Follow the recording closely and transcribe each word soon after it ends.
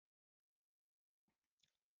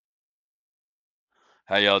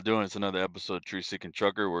How y'all doing? It's another episode of Tree Seeking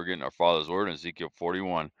Trucker. We're getting our Father's Word in Ezekiel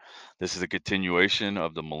 41. This is a continuation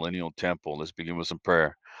of the Millennial Temple. Let's begin with some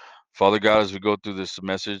prayer. Father God, as we go through this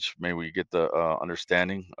message, may we get the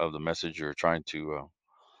understanding of the message you're trying to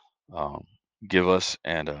give us,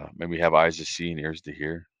 and may we have eyes to see and ears to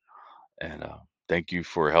hear. And thank you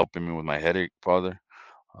for helping me with my headache, Father.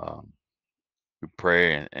 Um, we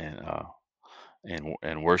pray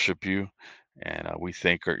and worship you, and we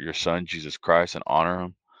thank your Son Jesus Christ and honor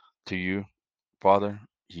him to you. Father.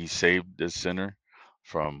 He saved this sinner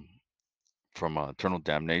from eternal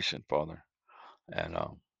damnation, Father. And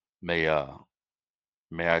may uh,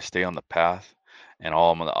 may I stay on the path, and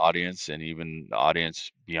all of the audience, and even the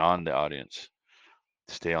audience beyond the audience,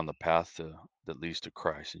 stay on the path that leads to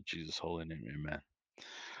Christ. In Jesus' holy name, Amen.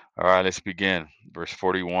 All right, let's begin. Verse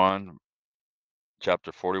 41,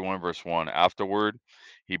 chapter 41, verse 1. Afterward,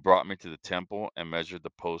 he brought me to the temple and measured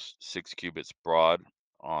the post 6 cubits broad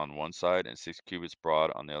on one side and 6 cubits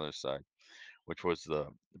broad on the other side, which was the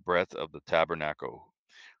breadth of the tabernacle.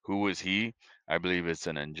 Who was he? I believe it's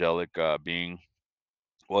an angelic being.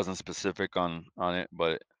 Wasn't specific on it,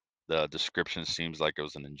 but the description seems like it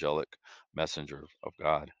was an angelic messenger of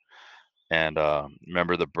God. And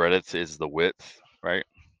remember, the breadth is the width, right?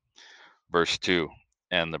 Verse 2.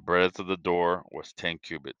 And the breadth of the door was 10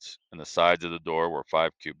 cubits, and the sides of the door were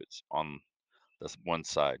 5 cubits on the one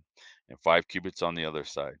side, and 5 cubits on the other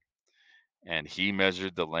side. And he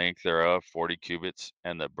measured the length thereof 40 cubits,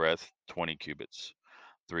 and the breadth 20 cubits.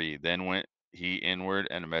 3. Then went he inward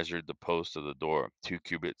and measured the post of the door 2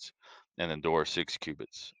 cubits, and the door 6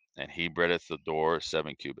 cubits. And he breadeth the door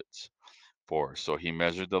 7 cubits. 4. So he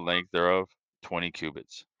measured the length thereof 20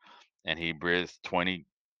 cubits, and he breathed 20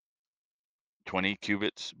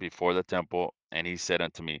 cubits before the temple. And he said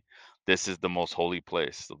unto me, This is the most holy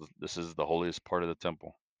place. So this is the holiest part of the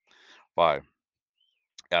temple. 5.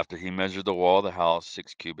 After he measured the wall of the house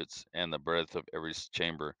 6 cubits, and the breadth of every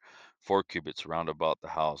chamber 4 cubits round about the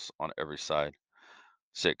house on every side.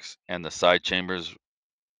 6. And the side chambers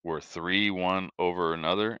were three one over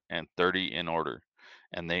another, and 30 in order.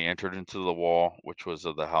 And they entered into the wall which was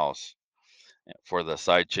of the house, for the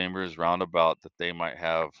side chambers round about, that they might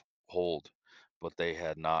have hold, but they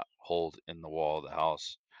had not hold in the wall of the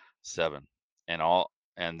house. 7.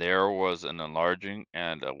 And there was an enlarging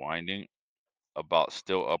and a winding about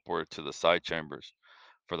still upward to the side chambers,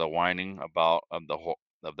 for the winding about of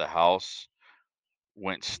the house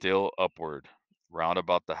went still upward round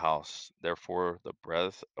about the house. Therefore the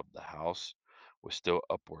breadth of the house was still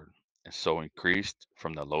upward, and so increased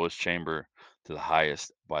from the lowest chamber to the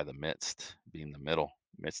highest by the midst, being the middle.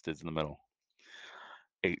 Midst is in the middle.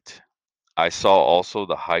 8. I saw also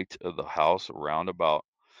the height of the house round about.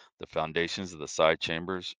 The foundations of the side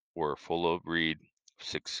chambers were full of reed,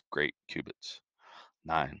 6 great cubits.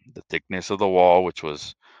 9. The thickness of the wall which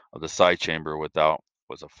was of the side chamber without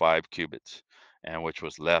was of 5 cubits, and which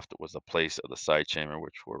was left was the place of the side chamber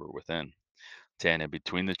which were within. 10. And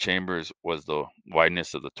between the chambers was the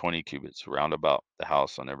wideness of the 20 cubits round about the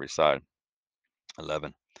house on every side.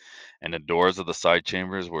 11. And the doors of the side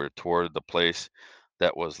chambers were toward the place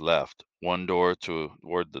that was left, one door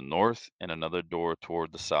toward the north, and another door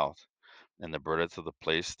toward the south. And the breadth of the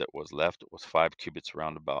place that was left was 5 cubits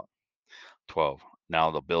round about. 12. Now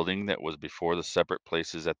the building that was before the separate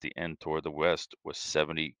places at the end toward the west was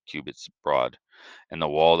 70 cubits broad, and the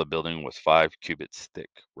wall of the building was 5 cubits thick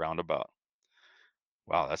round about.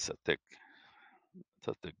 Wow, that's a thick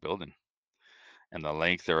building. And the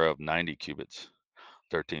length thereof 90 cubits.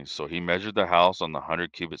 13. So he measured the house on the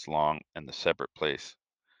 100 cubits long, and the separate place,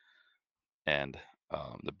 and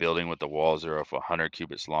the building with the walls thereof 100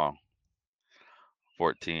 cubits long.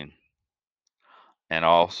 14. And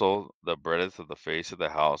also the breadth of the face of the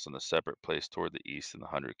house and the separate place toward the east and the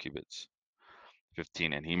 100 cubits.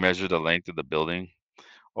 15. And he measured the length of the building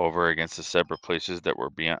over against the separate places that were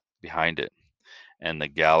behind it, and the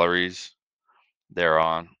galleries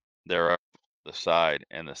thereof, the side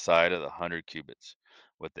and the side of the 100 cubits,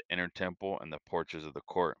 with the inner temple and the porches of the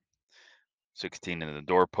court. 16. And the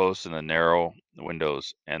doorposts and the narrow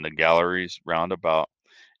windows and the galleries round about,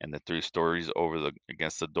 and the 3 stories over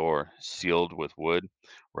against the door, sealed with wood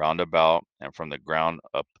round about, and from the ground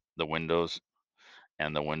up the windows,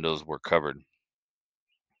 and the windows were covered.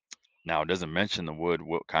 Now it doesn't mention the wood,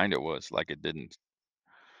 what kind it was, like it did in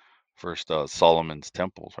first Solomon's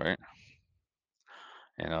temples, right?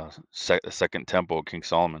 And the second temple of King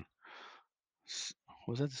Solomon.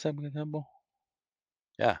 Was that the second temple?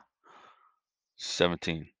 Yeah.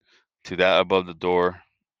 17. To that above the door,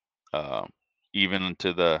 uh, even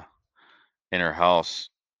unto the inner house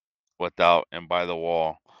without and by the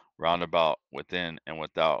wall, round about within and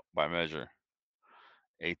without by measure.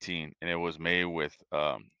 18. And it was made with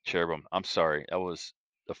cherubim. I'm sorry, that was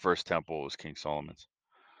the first temple was King Solomon's,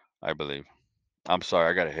 I believe. I'm sorry,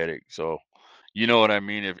 I got a headache. So you know what I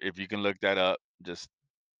mean. If you can look that up, just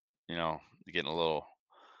getting a little.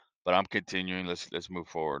 But I'm continuing. Let's move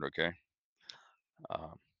forward, okay?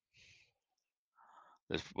 Um,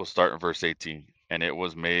 we'll start in verse 18. And it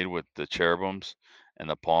was made with the cherubims and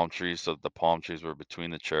the palm trees, so that the palm trees were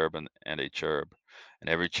between the cherub and a cherub, and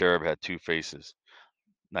every cherub had two faces.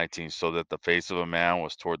 19. So that the face of a man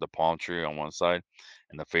was toward the palm tree on one side,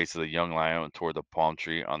 and the face of the young lion toward the palm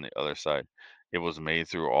tree on the other side. It was made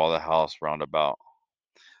through all the house round about.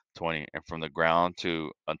 20. And from the ground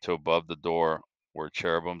to until above the door were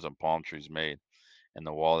cherubims and palm trees made in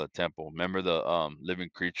the wall of the temple. Remember the living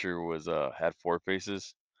creature was had four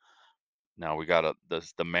faces. Now we got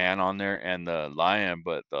the man on there and the lion,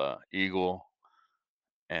 but the eagle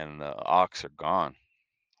and the ox are gone.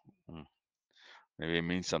 Hmm. Maybe it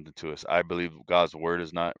means something to us. I believe God's word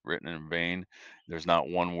is not written in vain. There's not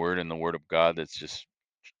one word in the word of God that's just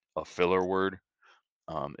a filler word.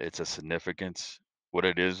 It's a significance. What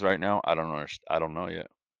it is right now, I don't know. I don't know yet.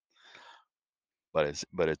 But it's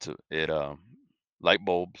light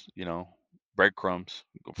bulbs, breadcrumbs.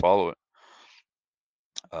 Go follow it.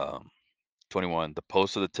 Um, 21. The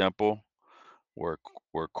posts of the temple were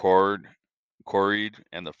were quarried,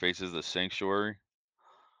 and the faces of the sanctuary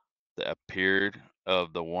that appeared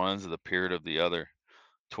of the ones that appeared of the other.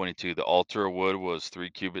 22. The altar of wood was 3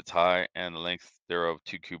 cubits high, and the length thereof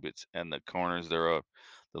 2 cubits, and the corners thereof,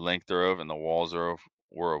 the length thereof, and the walls thereof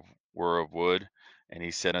were of wood. And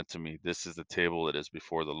he said unto me, This is the table that is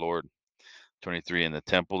before the Lord. 23. And the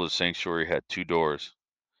temple of the sanctuary had two doors.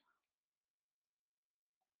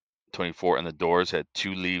 24. And the doors had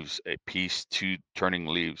two leaves, a piece, two turning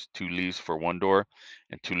leaves, 2 leaves for one door,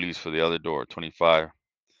 and 2 leaves for the other door. 25.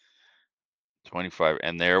 25.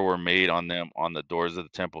 And there were made on them on the doors of the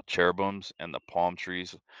temple cherubims, and the palm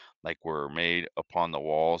trees like were made upon the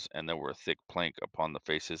walls, and there were thick plank upon the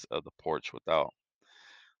faces of the porch without.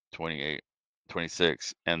 28.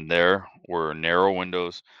 26. And there were narrow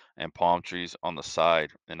windows and palm trees on the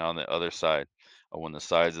side and on the other side, on the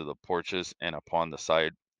sides of the porches, and upon the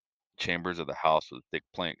side chambers of the house with thick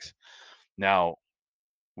planks. Now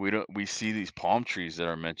we see these palm trees that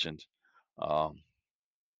are mentioned. Um,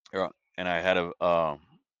 and I had a, a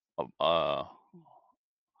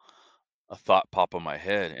a thought pop in my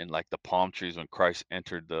head, and like the palm trees when Christ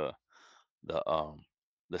entered the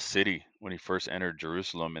the city, when he first entered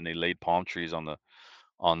Jerusalem, and they laid palm trees on the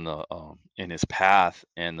in his path,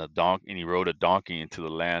 and and he rode a donkey into the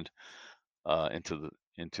land,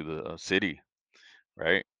 into the city,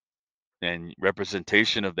 right? And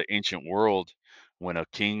representation of the ancient world, when a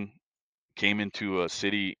king came into a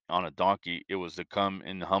city on a donkey, it was to come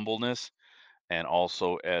in humbleness and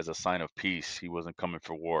also as a sign of peace. He wasn't coming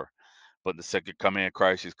for war. But the second coming of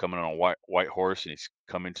Christ, he's coming on a white horse, and he's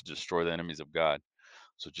coming to destroy the enemies of God.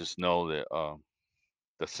 So just know that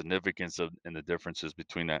the significance of and the differences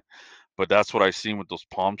between that. But that's what I seen with those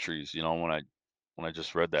palm trees. When I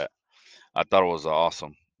just read that, I thought it was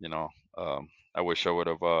awesome. I wish I would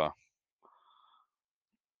have.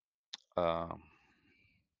 Um,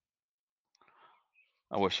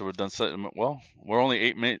 I wish I would have done something. Well, we're only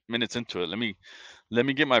 8 minutes into it. Let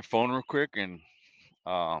me get my phone real quick and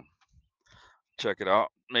um, check it out.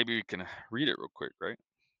 Maybe we can read it real quick, right?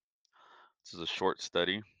 This is a short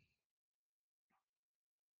study.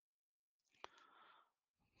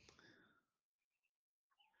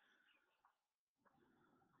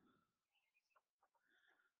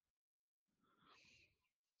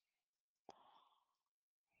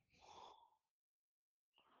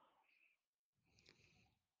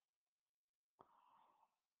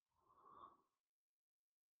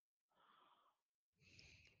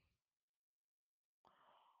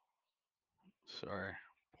 Sorry,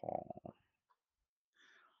 Paul.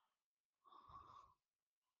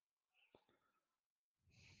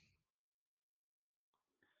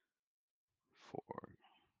 4.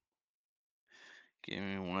 Give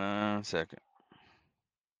me 1 second.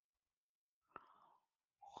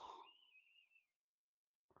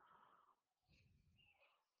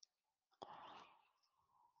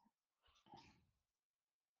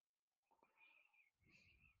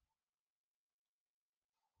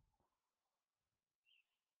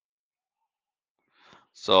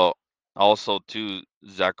 So also to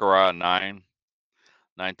Zechariah 9:9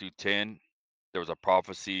 through 10, there was a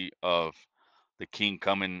prophecy of the king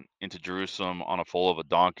coming into Jerusalem on a foal of a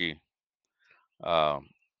donkey. Um,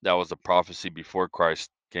 that was a prophecy before Christ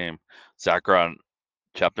came. Zechariah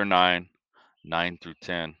chapter 9:9 through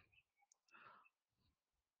 10.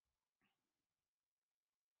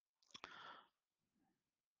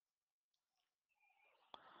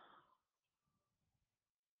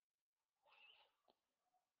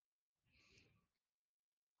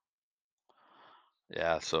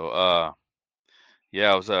 Yeah. So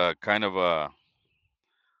yeah, I was kind of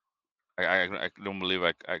I don't believe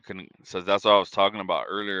I couldn't. So that's what I was talking about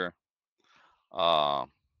earlier. Uh,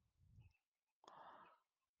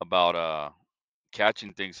 about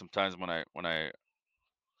catching things sometimes when I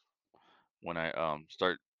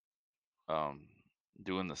start um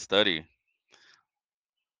doing the study,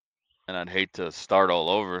 and I'd hate to start all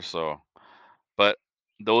over. So, but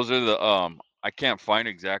those are the I can't find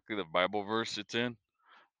exactly the Bible verse it's in,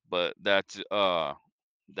 but that's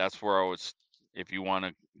where I was. If you want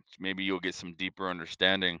to, maybe you'll get some deeper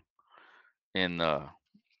understanding in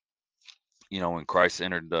when Christ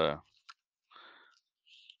entered the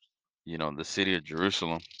city of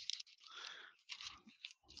Jerusalem.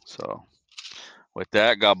 So with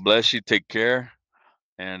that, God bless you. Take care.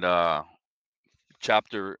 And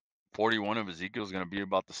chapter 41 of Ezekiel is going to be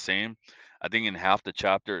about the same. I think in half the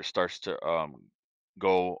chapter it starts to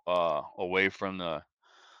go away from the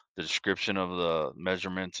description of the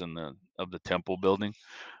measurements and of the temple building.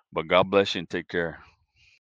 But God bless you and take care.